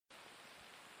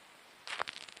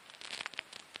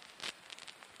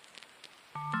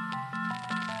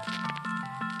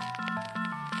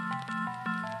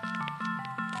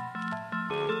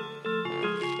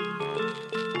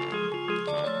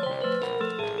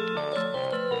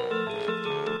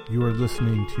You are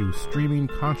listening to Streaming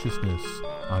Consciousness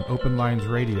on Open Lines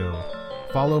Radio.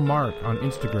 Follow Mark on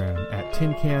Instagram at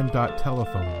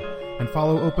tincan.telephone and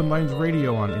follow Open Lines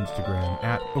Radio on Instagram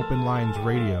at Open Lines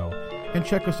Radio, and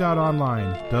check us out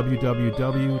online,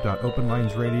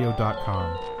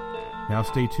 www.openlinesradio.com. Now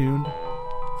stay tuned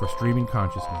for Streaming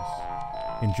Consciousness.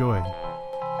 Enjoy.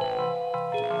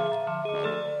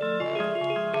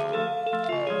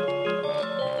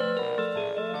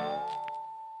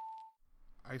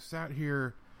 I sat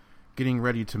here getting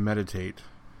ready to meditate.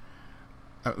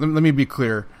 Let me be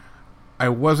clear. I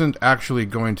wasn't actually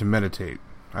going to meditate.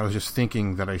 I was just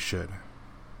thinking that I should.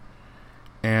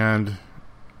 And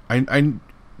I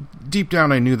deep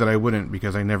down I knew that I wouldn't,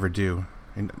 because I never do.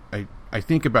 And I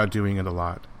think about doing it a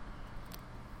lot.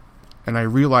 And I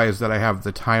realize that I have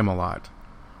the time a lot.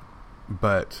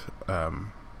 But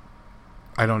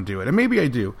I don't do it. And maybe I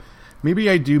do. Maybe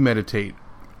I do meditate.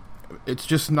 It's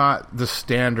just not the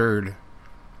standard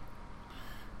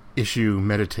issue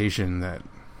meditation that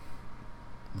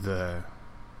the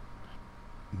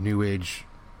New Age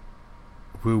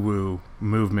woo-woo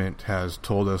movement has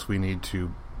told us we need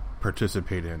to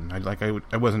participate in. I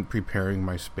wasn't preparing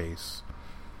my space.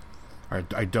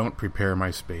 I don't prepare my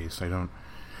space. I don't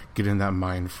get in that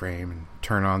mind frame and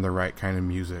turn on the right kind of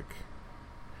music.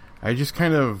 I just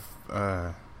kind of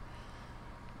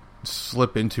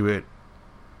slip into it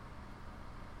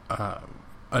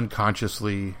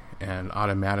unconsciously and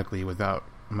automatically without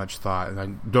much thought, and I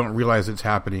don't realize it's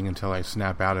happening until I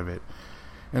snap out of it.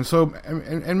 And so,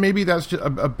 and maybe that's just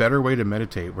a better way to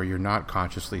meditate, where you're not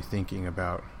consciously thinking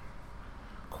about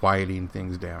quieting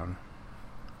things down.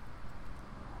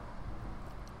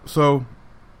 So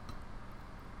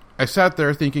I sat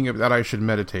there thinking that I should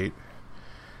meditate,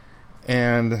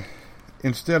 and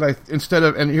instead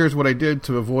of, and here's what I did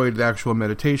to avoid the actual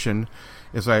meditation,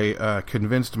 is I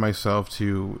convinced myself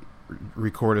to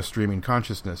record a Streaming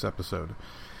Consciousness episode.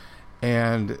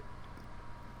 And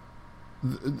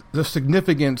the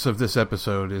significance of this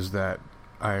episode is that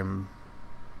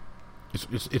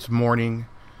it's morning.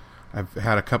 I've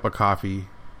had a cup of coffee.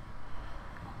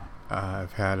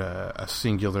 I've had a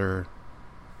singular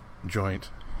joint.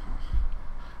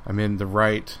 I'm in the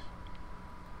right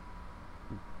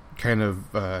kind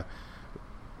of the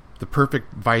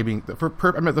perfect vibing,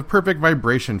 the perfect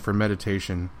vibration for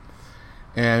meditation.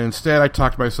 And instead I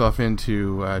talked myself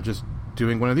into just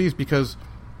doing one of these, because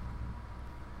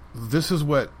this is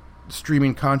what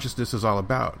streaming consciousness is all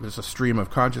about. It's a stream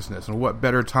of consciousness, and what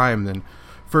better time than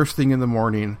first thing in the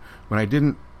morning, when I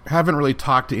haven't really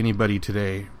talked to anybody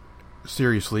today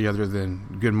seriously, other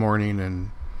than good morning and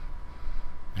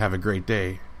have a great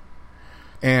day,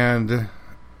 and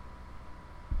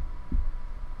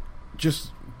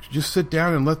just sit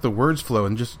down and let the words flow,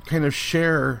 and just kind of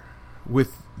share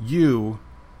with you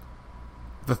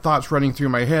the thoughts running through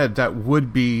my head that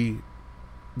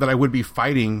I would be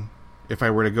fighting if I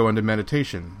were to go into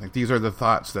meditation. Like, these are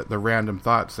the random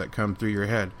thoughts that come through your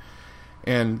head.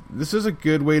 And this is a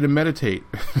good way to meditate.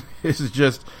 This is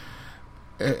just,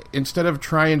 instead of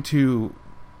trying to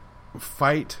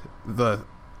fight the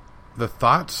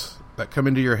thoughts that come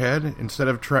into your head, instead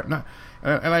of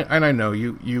I know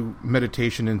you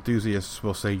meditation enthusiasts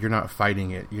will say you're not fighting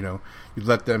it, you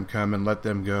let them come and let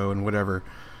them go and whatever.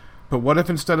 But what if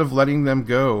instead of letting them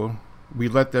go, we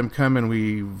let them come and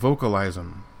we vocalize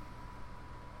them?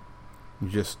 You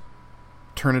just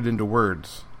turn it into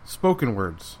words, spoken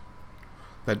words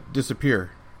that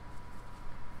disappear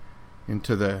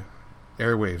into the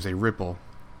airwaves. They ripple.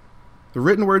 The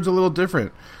written word's a little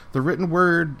different. The written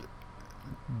word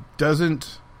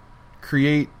doesn't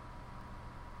create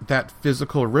that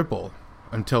physical ripple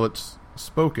until it's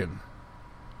spoken.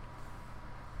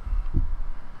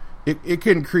 It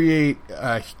can create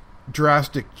a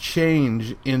drastic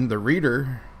change in the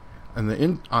reader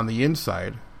and on the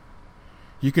inside.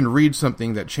 You can read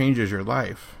something that changes your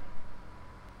life,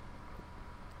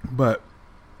 but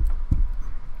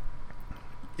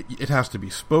it has to be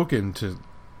spoken to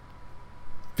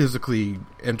physically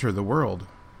enter the world.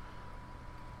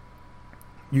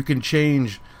 You can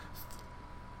change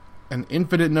an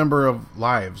infinite number of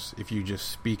lives if you just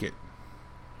speak it,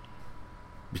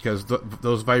 because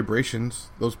those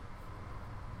vibrations,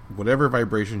 whatever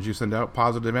vibrations you send out,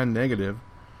 positive and negative,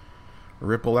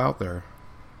 ripple out there.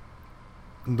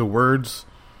 The words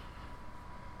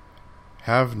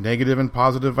have negative and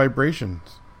positive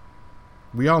vibrations.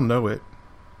 We all know it.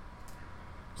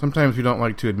 Sometimes we don't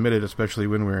like to admit it, especially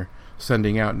when we're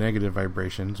sending out negative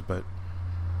vibrations, but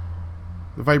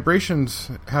the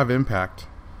vibrations have impact.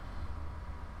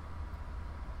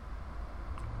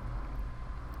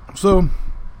 So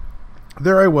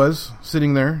there I was,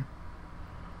 sitting there,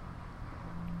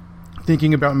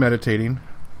 thinking about meditating,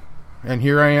 and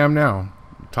here I am now,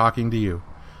 talking to you.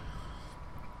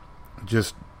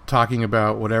 Just talking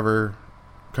about whatever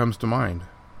comes to mind.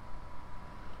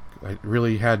 I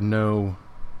really had no...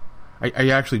 I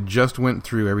actually just went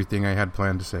through everything I had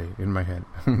planned to say in my head.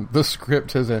 The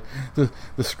script has the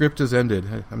script has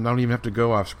ended. I don't even have to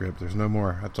go off script. There's no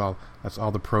more. That's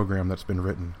all the program that's been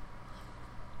written.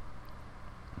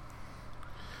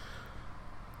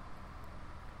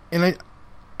 And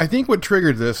I think what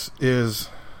triggered this is,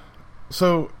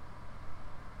 so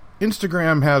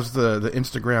Instagram has the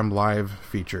Instagram Live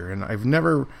feature, and I've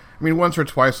never, I mean, once or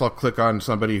twice I'll click on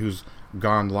somebody who's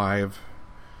gone live,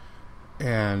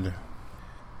 and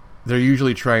they're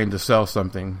usually trying to sell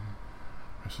something,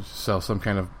 sell some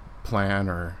kind of plan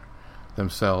or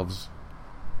themselves.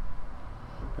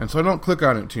 And so I don't click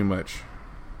on it too much.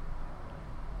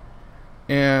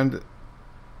 And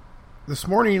this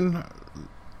morning,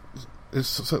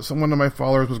 one of my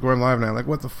followers was going live, and I'm like,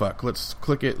 what the fuck? Let's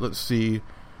click it. Let's see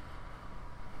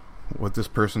what this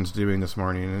person's doing this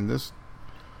morning. And this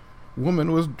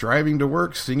woman was driving to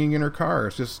work, singing in her car.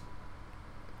 It's just...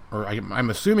 or I'm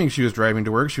assuming she was driving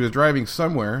to work. She was driving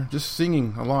somewhere, just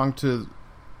singing along to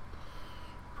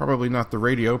probably not the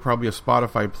radio, probably a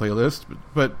Spotify playlist,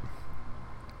 but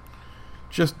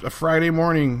just a Friday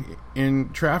morning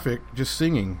in traffic, just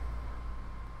singing.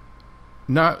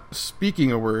 Not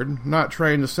speaking a word, not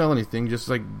trying to sell anything, just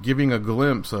like giving a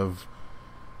glimpse of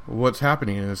what's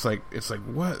happening. And it's like,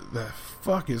 what the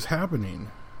fuck is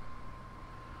happening?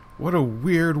 What a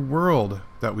weird world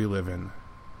that we live in.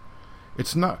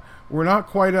 We're not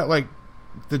quite at like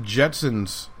the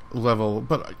Jetsons level,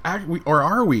 but or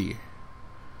are we?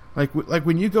 Like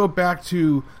when you go back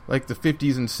to like the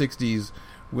 50s and 60s,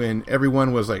 when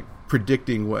everyone was like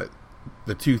predicting what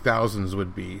the 2000s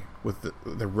would be with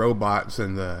the robots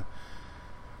and the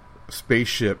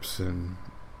spaceships and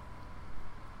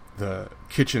the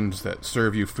kitchens that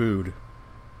serve you food.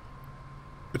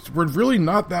 We're really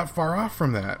not that far off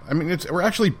from that. I mean, we're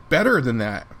actually better than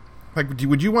that. Like,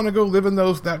 would you want to go live in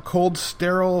that cold,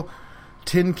 sterile,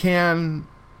 tin can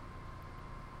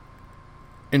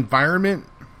environment?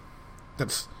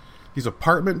 That's these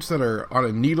apartments that are on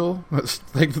a needle. That's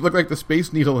like look like the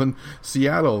Space Needle in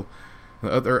Seattle.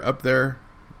 They're up there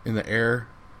in the air.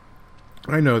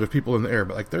 I know there's people in the air,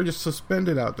 but like they're just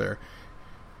suspended out there.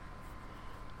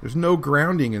 There's no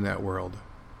grounding in that world.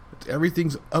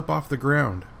 Everything's up off the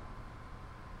ground.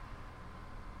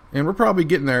 And we're probably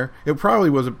getting there. It probably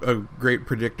was a great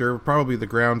predictor. Probably the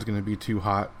ground's going to be too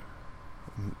hot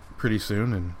pretty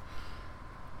soon, and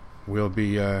we'll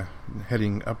be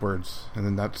heading upwards. And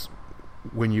then that's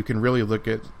when you can really look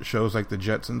at shows like the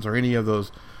Jetsons or any of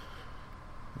those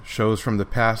shows from the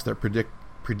past that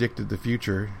predicted the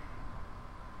future.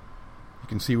 You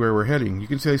can see where we're heading. You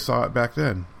can see they saw it back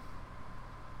then.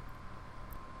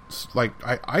 It's like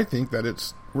I think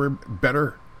that we're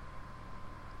better.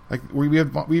 Like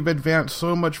we've advanced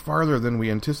so much farther than we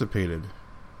anticipated.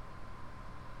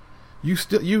 You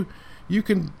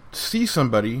can see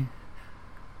somebody.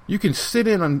 You can sit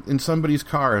in somebody's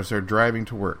car as they're driving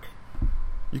to work.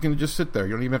 You can just sit there.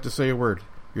 You don't even have to say a word.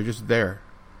 You're just there.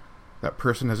 That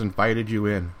person has invited you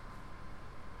in.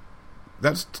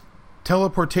 That's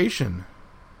teleportation.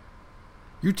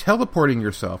 You're teleporting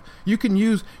yourself. You can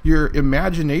use your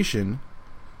imagination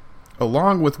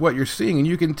along with what you're seeing, and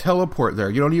you can teleport there.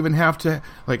 You don't even have to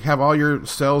like have all your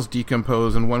cells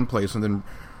decompose in one place and then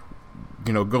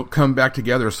come back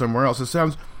together somewhere else. It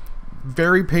sounds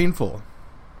very painful.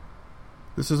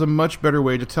 This is a much better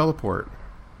way to teleport.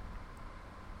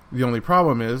 The only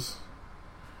problem is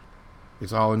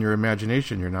it's all in your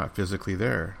imagination. You're not physically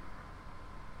there.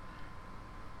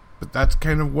 But that's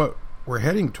kind of what we're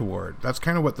heading toward. That's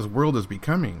kind of what this world is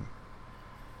becoming.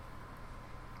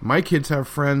 My kids have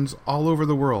friends all over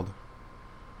the world.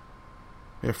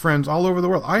 They have friends all over the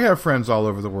world. I have friends all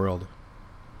over the world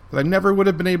that I never would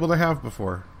have been able to have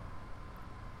before.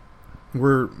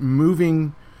 We're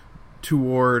moving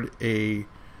toward a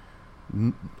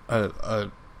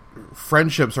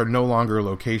friendships are no longer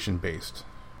location based.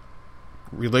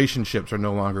 Relationships are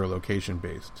no longer location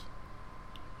based.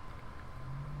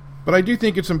 But I do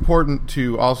think it's important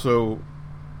to also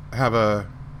have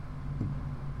a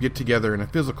get together in a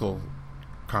physical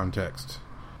context,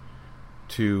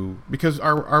 because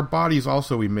our bodies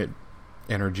also emit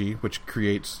energy, which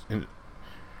creates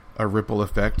a ripple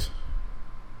effect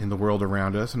in the world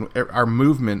around us, and our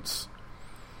movements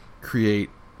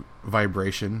create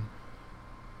vibration,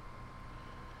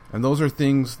 and those are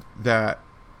things that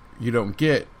you don't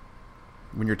get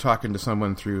when you're talking to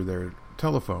someone through their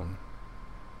telephone.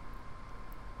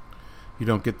 You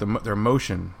don't get their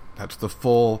emotion. That's the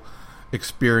full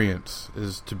experience,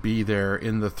 is to be there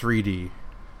in the 3D.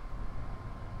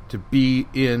 To be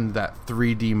in that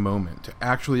 3D moment, to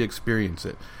actually experience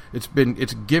it. It's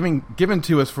given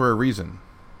to us for a reason.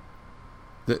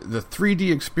 The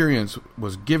 3D experience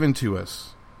was given to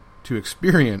us to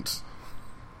experience.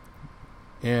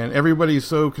 And everybody's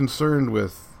so concerned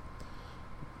with,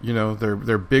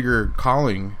 their bigger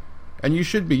calling. And you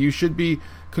should be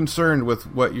concerned with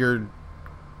what your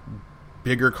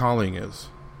bigger calling is.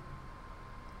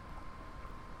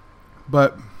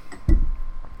 But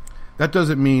that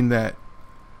doesn't mean that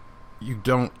you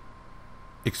don't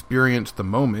experience the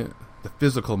moment, the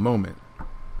physical moment.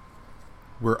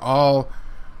 We're all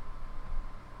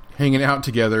hanging out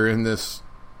together in this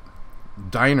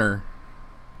diner.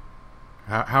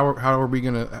 How are we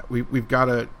gonna? We've got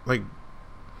to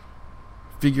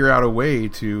figure out a way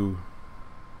to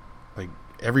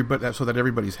everybody, so that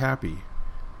everybody's happy.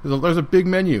 There's a big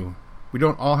menu. We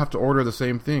don't all have to order the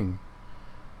same thing.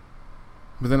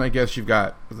 But then I guess you've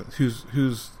got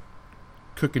who's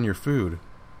cooking your food.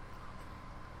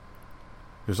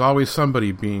 There's always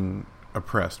somebody being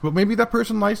oppressed. Well, maybe that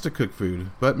person likes to cook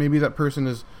food, but maybe that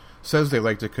person says they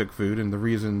like to cook food, and the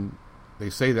reason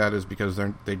they say that is because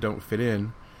they don't fit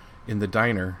in the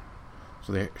diner,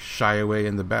 so they shy away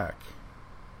in the back.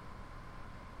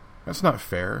 That's not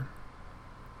fair.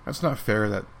 That's not fair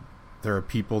that there are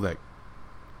people that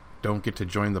don't get to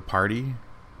join the party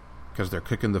because they're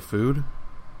cooking the food.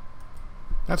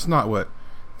 That's not what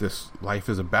this life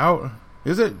is about,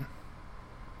 is it?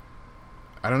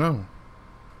 I don't know.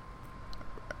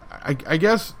 I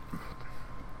guess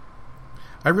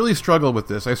I really struggle with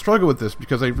this. I struggle with this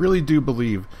because I really do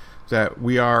believe that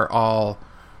we are all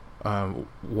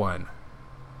one.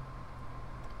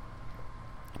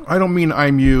 I don't mean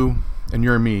I'm you and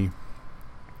you're me.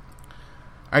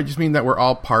 I just mean that we're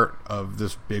all part of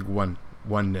this big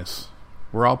oneness.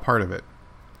 We're all part of it.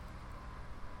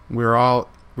 We're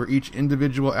each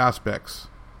individual aspects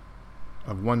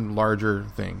of one larger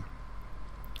thing.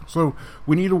 So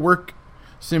we need to work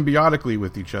symbiotically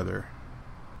with each other.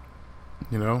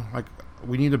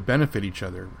 We need to benefit each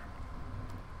other.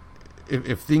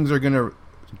 If things are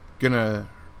gonna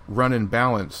run in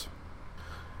balance,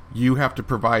 you have to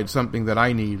provide something that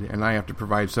I need, and I have to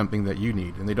provide something that you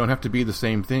need, and they don't have to be the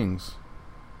same things.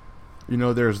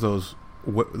 There's those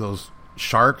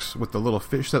sharks with the little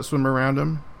fish that swim around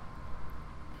them,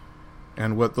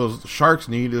 and what those sharks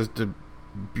need is to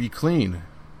be clean,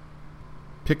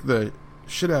 pick the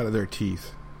shit out of their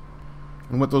teeth,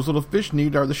 and what those little fish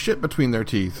need are the shit between their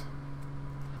teeth.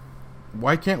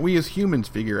 Why can't we as humans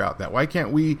figure out that? Why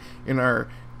can't we, in our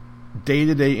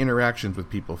day-to-day interactions with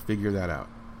people, figure that out?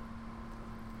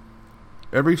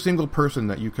 Every single person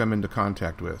that you come into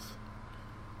contact with,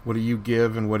 what do you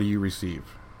give and what do you receive?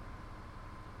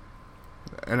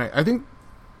 And I think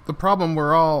the problem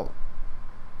we're all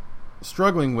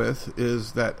struggling with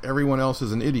is that everyone else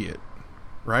is an idiot,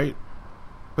 right?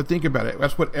 But think about it.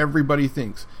 That's what everybody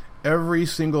thinks. Every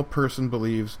single person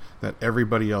believes that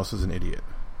everybody else is an idiot.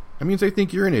 That means they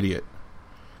think you're an idiot.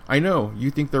 I know,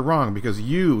 you think they're wrong because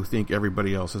you think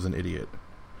everybody else is an idiot.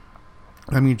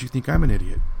 That means you think I'm an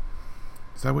idiot.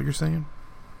 Is that what you're saying?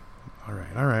 All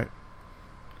right.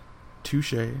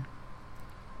 Touche.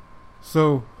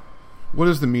 So, what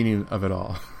is the meaning of it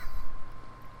all?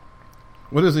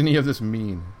 What does any of this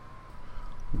mean?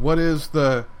 What is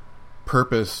the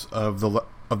purpose of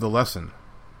the lesson?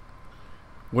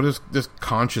 What is this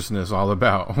consciousness all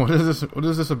about? What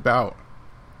is this about?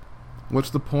 What's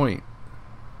the point?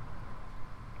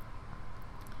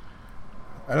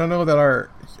 I don't know that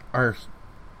our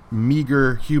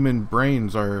meager human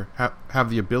brains have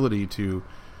the ability to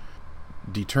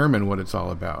determine what it's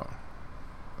all about.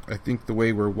 I think the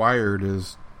way we're wired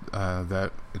is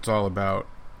that it's all about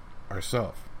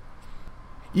ourselves.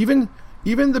 Even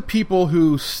the people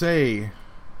who say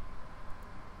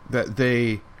that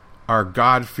they are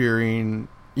God-fearing,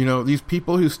 these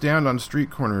people who stand on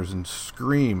street corners and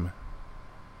scream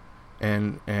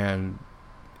and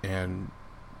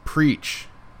preach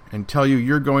and tell you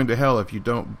you're going to hell if you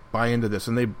don't buy into this,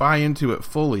 and they buy into it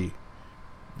fully.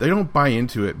 They don't buy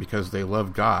into it because they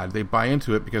love God. They buy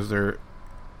into it because they're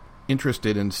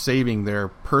interested in saving their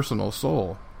personal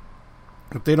soul.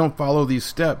 If they don't follow these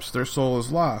steps, their soul is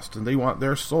lost, and they want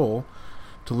their soul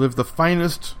to live the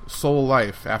finest soul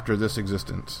life after this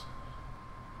existence.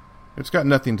 It's got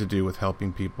nothing to do with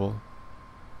helping people.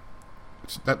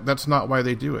 That's not why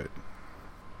they do it.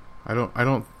 I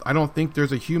don't think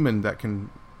there's a human that can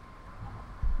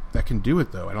do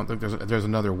it, though. I don't think there's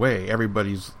another way.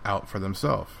 Everybody's out for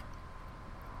themselves.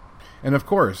 And of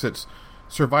course, it's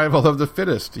survival of the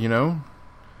fittest, you know?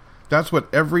 That's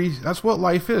what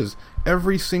life is.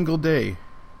 Every single day,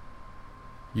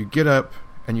 you get up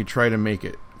and you try to make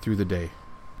it through the day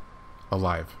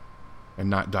alive and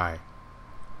not die.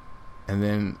 And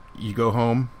then you go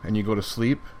home and you go to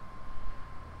sleep,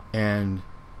 and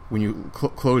when you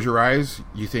close your eyes,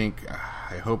 you think,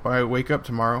 I hope I wake up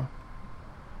tomorrow.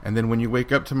 And then when you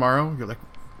wake up tomorrow, you're like,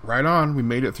 right on, we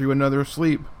made it through another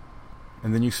sleep.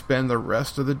 And then you spend the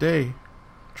rest of the day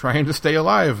trying to stay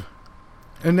alive.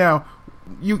 And now,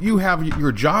 you have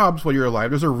your jobs while you're alive.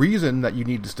 There's a reason that you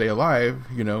need to stay alive,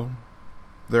 you know.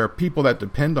 There are people that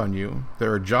depend on you.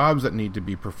 There are jobs that need to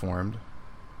be performed.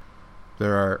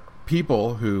 There are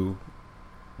people who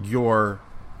your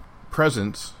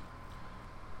presence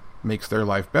makes their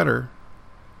life better.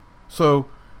 So,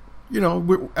 you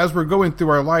know, as we're going through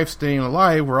our life staying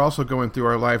alive, we're also going through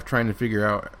our life trying to figure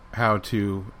out how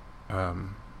to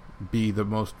be the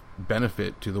most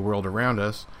benefit to the world around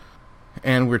us.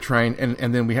 And we're trying,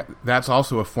 and then that's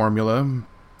also a formula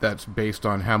that's based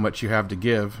on how much you have to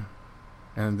give.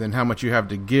 And then how much you have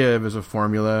to give is a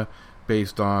formula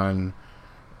based on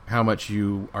how much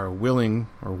you are willing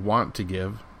or want to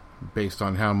give, based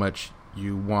on how much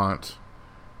you want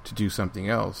to do something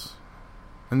else.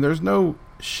 And there's no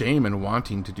shame in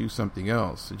wanting to do something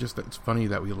else. It's funny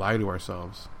that we lie to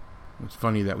ourselves. It's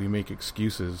funny that we make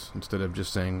excuses instead of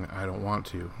just saying, I don't want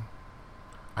to.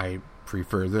 I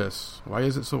prefer this. Why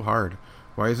is it so hard?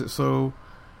 Why is it so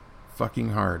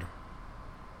fucking hard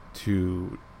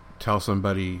to tell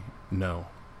somebody no?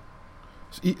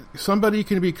 Somebody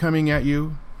can be coming at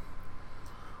you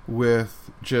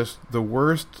with just the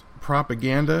worst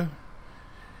propaganda,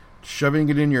 shoving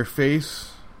it in your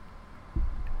face,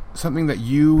 something that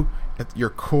you at your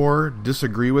core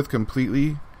disagree with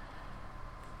completely,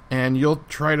 and you'll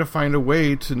try to find a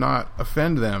way to not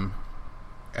offend them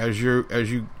as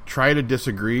you try to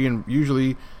disagree, and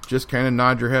usually just kind of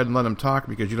nod your head and let them talk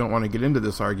because you don't want to get into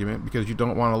this argument, because you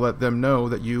don't want to let them know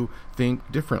that you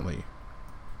think differently.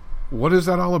 What is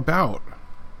that all about?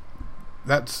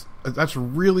 That's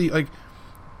really, like,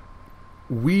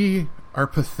 we are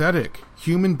pathetic.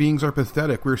 Human beings are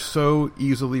pathetic. We're so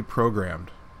easily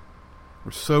programmed.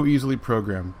 We're so easily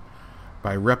programmed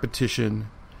by repetition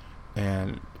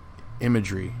and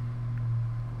imagery.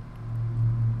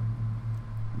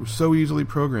 We're so easily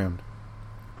programmed.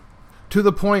 To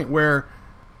the point where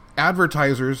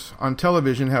advertisers on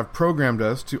television have programmed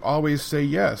us to always say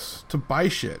yes, to buy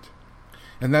shit.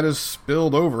 And that has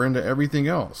spilled over into everything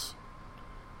else.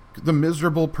 The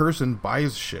miserable person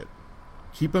buys shit.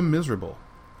 Keep them miserable.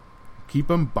 Keep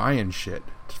them buying shit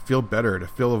to feel better, to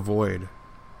fill a void.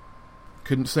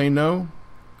 Couldn't say no.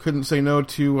 Couldn't say no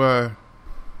to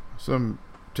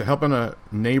helping a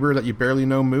neighbor that you barely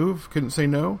know move. Couldn't say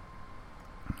no.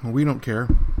 Well, we don't care.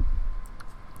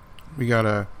 We got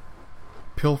a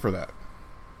pill for that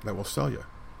will sell you.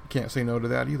 You can't say no to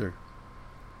that either.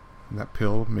 And that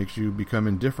pill makes you become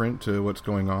indifferent to what's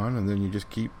going on, and then you just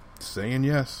keep saying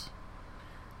yes.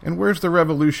 And where's the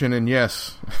revolution in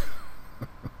yes?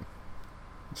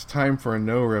 It's time for a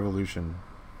no revolution.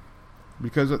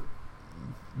 Because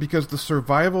the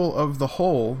survival of the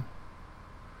whole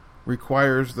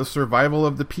requires the survival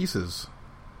of the pieces.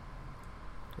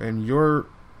 And your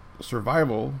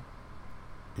survival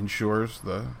ensures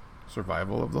the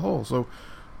survival of the whole. So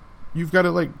you've got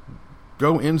to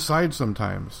go inside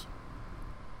sometimes.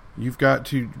 You've got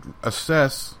to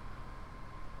assess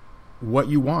what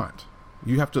you want.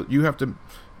 You have to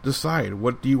decide,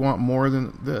 what do you want more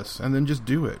than this, and then just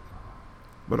do it.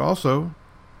 But also,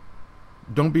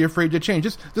 don't be afraid to change.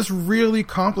 This really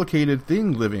complicated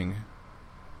thing, living.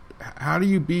 How do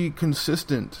you be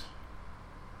consistent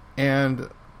and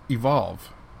evolve?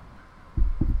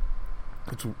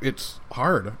 It's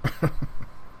hard.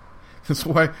 That's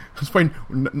why,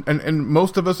 and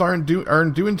most of us aren't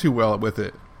doing too well with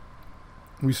it.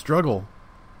 We struggle.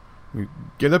 We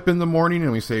get up in the morning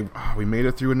and we say, we made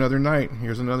it through another night.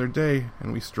 Here's another day.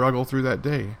 And we struggle through that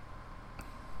day.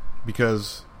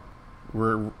 Because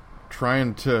we're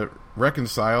trying to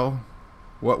reconcile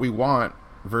what we want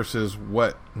versus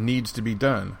what needs to be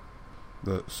done.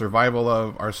 The survival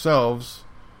of ourselves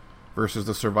versus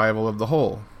the survival of the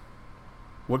whole.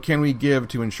 What can we give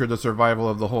to ensure the survival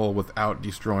of the whole without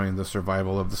destroying the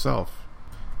survival of the self?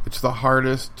 It's the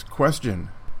hardest question.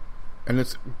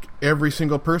 And every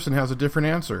single person has a different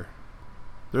answer.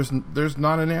 There's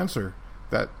not an answer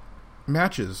that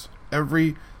matches.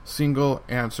 Every single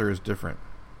answer is different.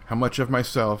 How much of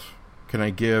myself can I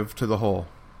give to the whole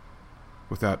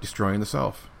without destroying the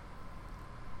self?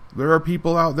 There are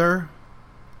people out there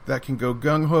that can go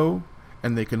gung-ho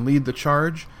and they can lead the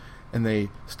charge and they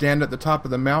stand at the top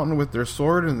of the mountain with their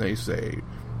sword and they say,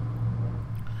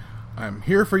 I'm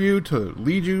here for you to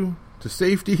lead you to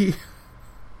safety.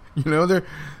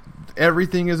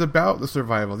 Everything is about the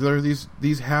survival. There are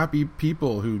these happy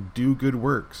people who do good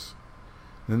works.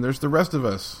 And then there's the rest of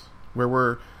us, where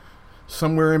we're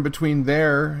somewhere in between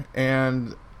there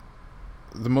and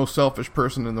the most selfish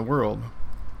person in the world,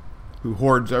 who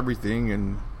hoards everything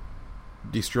and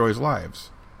destroys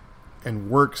lives. And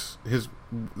works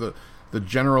the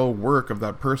general work of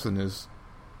that person is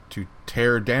to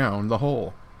tear down the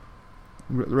whole.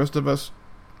 The rest of us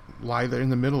lie there in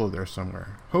the middle of there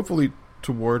somewhere, hopefully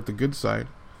toward the good side.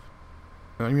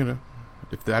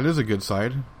 If that is a good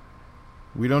side,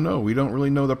 we don't know. We don't really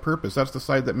know the purpose. That's the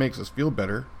side that makes us feel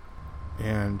better.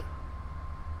 And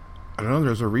I don't know,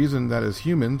 there's a reason that as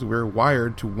humans we're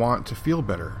wired to want to feel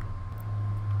better.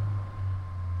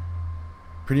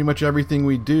 Pretty much everything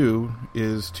we do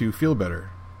is to feel better.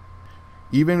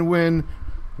 Even when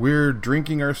we're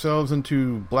drinking ourselves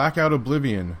into blackout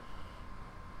oblivion,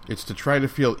 it's to try to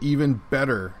feel even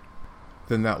better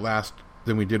than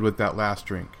we did with that last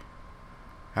drink.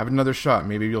 Have another shot,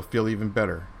 maybe you'll feel even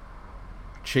better.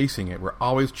 Chasing it. We're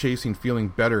always chasing feeling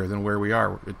better than where we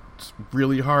are. It's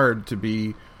really hard to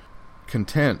be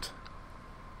content.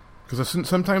 Because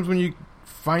sometimes when you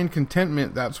find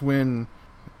contentment, that's when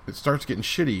it starts getting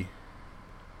shitty.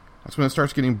 That's when it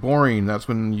starts getting boring. That's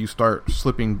when you start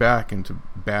slipping back into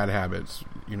bad habits,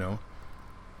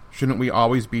 Shouldn't we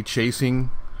always be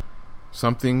chasing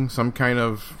something, some kind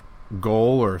of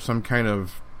goal or some kind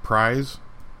of prize?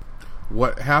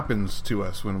 What happens to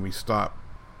us when we stop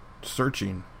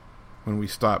searching, when we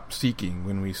stop seeking,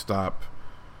 when we stop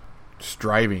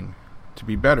striving to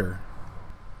be better?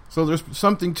 So there's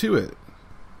something to it.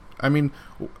 I mean,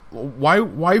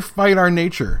 why fight our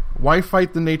nature? Why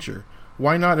fight the nature?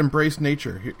 Why not embrace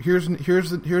nature? Here's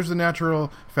the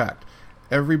natural fact.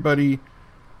 Everybody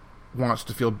wants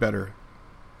to feel better.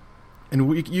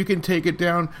 And you can take it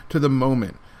down to the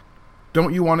moment.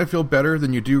 Don't you want to feel better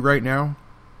than you do right now?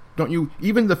 Don't you?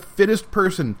 Even the fittest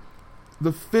person,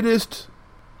 the fittest,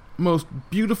 most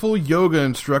beautiful yoga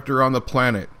instructor on the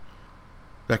planet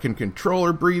that can control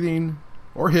her breathing,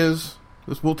 or his,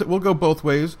 we'll go both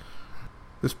ways.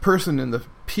 This person in the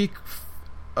peak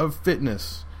of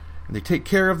fitness, and they take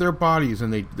care of their bodies,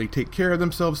 and they take care of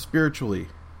themselves spiritually.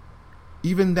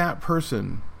 Even that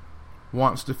person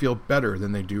wants to feel better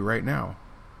than they do right now.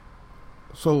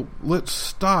 So let's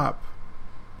stop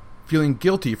feeling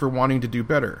guilty for wanting to do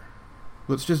better.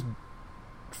 Let's just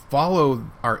follow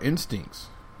our instincts.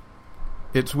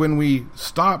 It's when we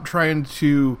stop trying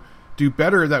to do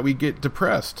better that we get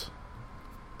depressed.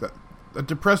 A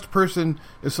depressed person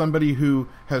is somebody who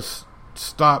has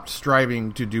stopped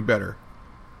striving to do better.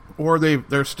 Or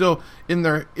they're still in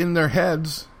their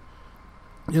heads,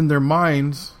 in their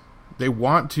minds, they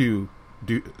want to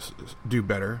do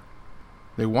better.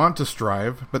 They want to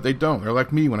strive, but they don't. They're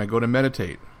like me when I go to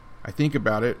meditate. I think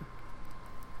about it.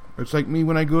 It's like me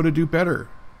when I go to do better.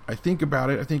 I think about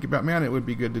it. I think about, man, it would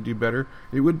be good to do better.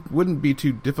 It wouldn't be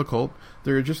too difficult.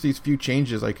 There are just these few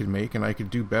changes I could make and I could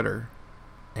do better.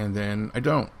 And then I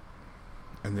don't.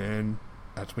 And then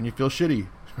that's when you feel shitty.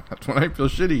 That's when I feel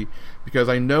shitty. Because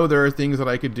I know there are things that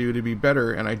I could do to be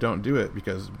better and I don't do it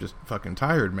because I'm just fucking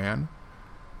tired, man.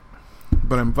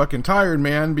 But I'm fucking tired,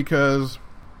 man, because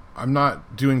I'm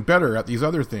not doing better at these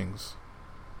other things.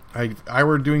 I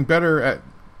were doing better at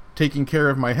taking care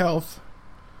of my health,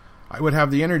 I would have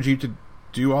the energy to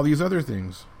do all these other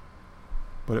things.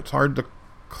 But it's hard to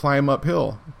climb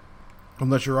uphill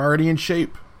unless you're already in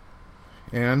shape.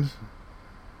 And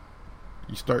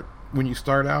when you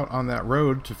start out on that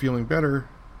road to feeling better,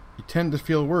 you tend to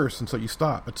feel worse, and so you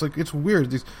stop. It's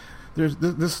weird. There's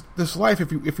this life.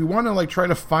 If we want to like try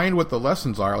to find what the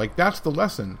lessons are, like that's the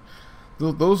lesson.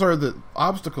 Those are the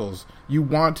obstacles. You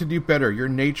want to do better. Your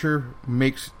nature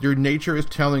is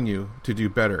telling you to do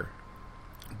better.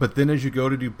 But then as you go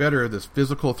to do better, this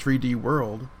physical 3D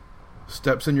world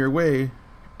steps in your way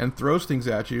and throws things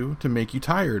at you to make you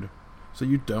tired. So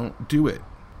you don't do it.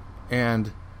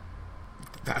 And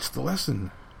that's the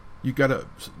lesson. You've got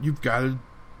to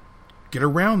get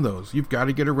around those. You've got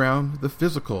to get around the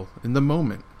physical in the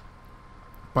moment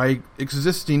by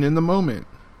existing in the moment.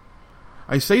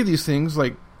 I say these things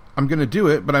like I'm going to do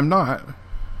it, but I'm not.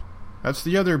 That's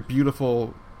the other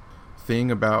beautiful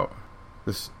thing about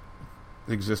this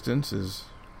existence is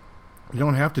you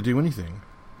don't have to do anything.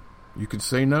 You could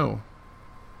say no.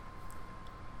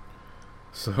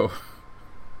 So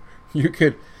you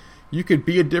could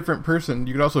be a different person.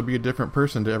 You could also be a different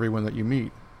person to everyone that you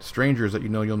meet. Strangers that you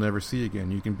know you'll never see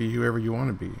again. You can be whoever you want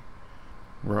to be.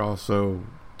 We're also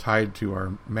tied to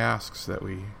our masks that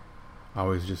we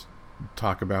always just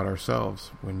talk about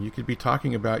ourselves, when you could be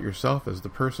talking about yourself as the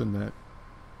person that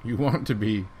you want to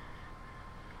be.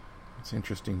 It's an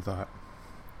interesting thought.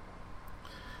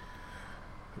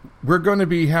 We're going to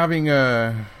be having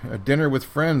a dinner with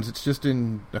friends. It's just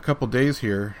in a couple days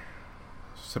here,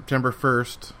 September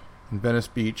 1st in Venice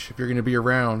Beach. If you're going to be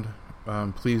around,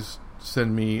 please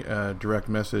send me a direct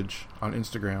message on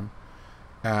Instagram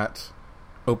at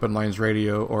Open Lines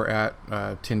Radio or at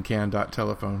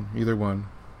tincan.telephone, either one.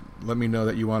 Let me know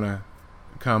that you want to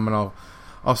come, and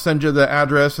I'll send you the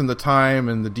address and the time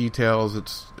and the details.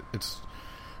 It's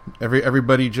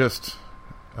everybody just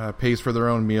pays for their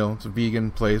own meal. It's a vegan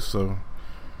place, so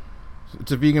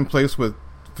it's a vegan place with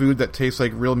food that tastes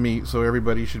like real meat, so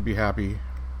everybody should be happy.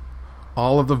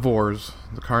 All of the vores,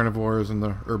 the carnivores and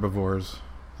the herbivores,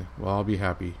 will all be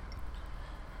happy.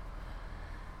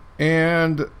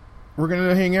 And we're going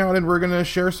to hang out and we're going to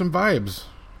share some vibes.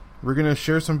 We're going to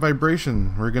share some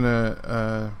vibration. We're going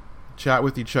to chat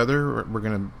with each other. We're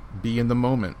going to be in the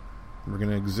moment. We're going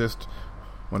to exist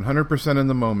 100% in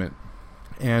the moment.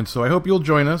 And so I hope you'll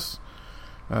join us.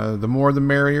 The more the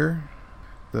merrier.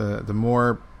 The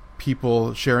more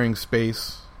people sharing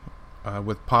space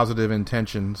with positive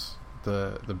intentions,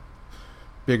 the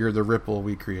bigger the ripple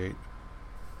we create.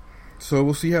 So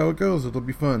we'll see how it goes. It'll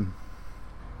be fun.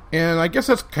 And I guess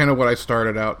that's kind of what I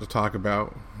started out to talk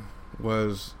about,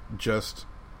 was just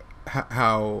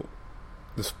how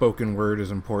the spoken word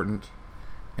is important.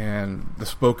 And the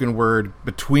spoken word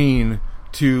between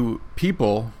two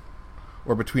people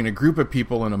or between a group of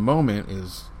people in a moment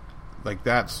is like,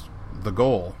 that's the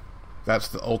goal. That's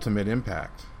the ultimate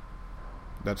impact.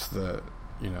 That's the,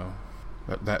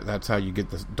 that's how you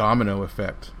get this domino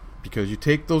effect, because you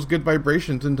take those good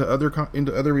vibrations into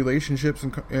other relationships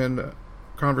and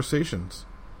conversations.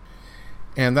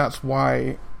 And that's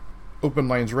why Open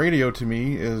Lines Radio to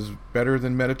me is better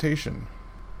than meditation,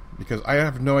 because I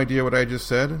have no idea what I just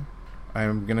said.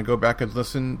 I'm going to go back and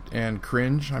listen and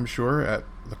cringe, I'm sure, at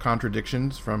the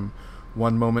contradictions from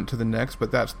one moment to the next,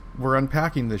 but we're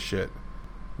unpacking this shit.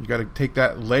 You got to take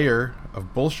that layer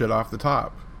of bullshit off the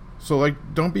top. So,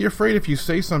 don't be afraid if you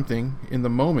say something in the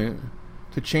moment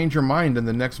to change your mind in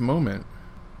the next moment.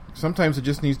 Sometimes it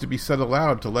just needs to be said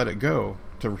aloud to let it go,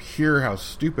 to hear how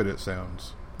stupid it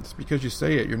sounds. It's because you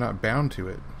say it, you're not bound to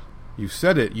it. You've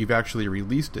said it, you've actually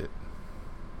released it.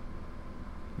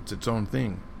 It's its own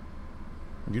thing.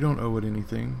 You don't owe it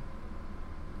anything,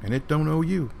 and it don't owe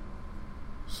you.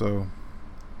 So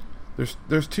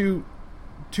there's two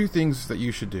things that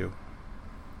you should do.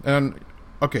 And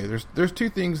okay, there's two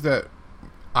things that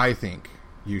I think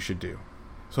you should do.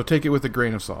 So take it with a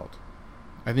grain of salt.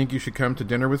 I think you should come to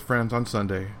dinner with friends on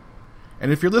Sunday.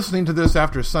 And if you're listening to this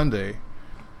after Sunday,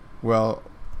 well,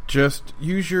 just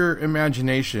use your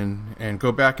imagination and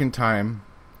go back in time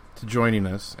to joining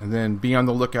us, and then be on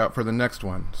the lookout for the next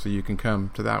one so you can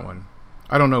come to that one.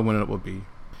 I don't know when it will be.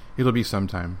 It'll be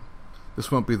sometime.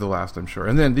 This won't be the last, I'm sure.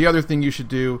 And then the other thing you should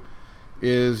do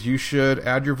is you should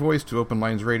add your voice to Open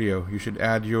Lines Radio. You should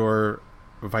add your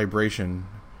vibration,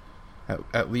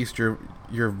 at least your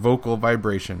vocal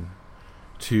vibration,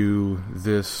 to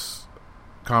this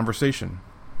conversation.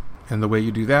 And the way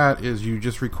you do that is you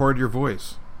just record your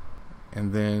voice,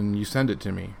 and then you send it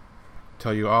to me.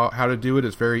 Tell you all how to do it.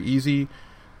 It's very easy.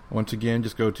 Once again,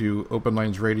 just go to Open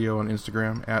Lines Radio on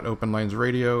Instagram, at Open Lines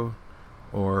Radio,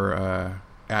 or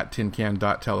at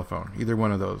tincan.telephone. Either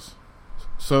one of those.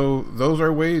 So those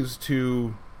are ways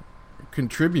to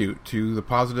contribute to the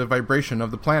positive vibration of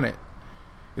the planet.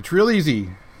 It's real easy.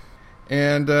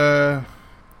 And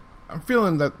I'm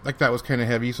feeling that was kind of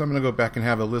heavy, so I'm going to go back and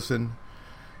have a listen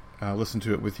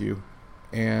to it with you.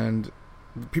 And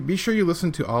be sure you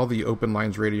listen to all the Open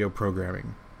Lines Radio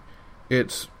programming.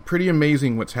 It's pretty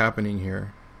amazing what's happening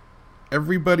here.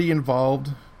 Everybody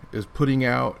involved is putting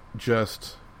out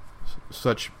just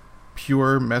such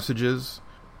pure messages,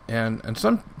 and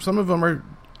some of them are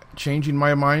changing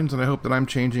my minds, and I hope that I'm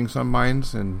changing some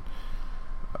minds, and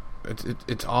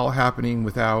it's all happening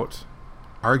without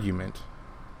argument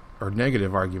or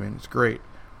negative argument. It's great.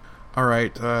 All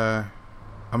right, I'm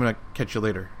going to catch you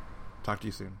later. Talk to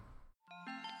you soon.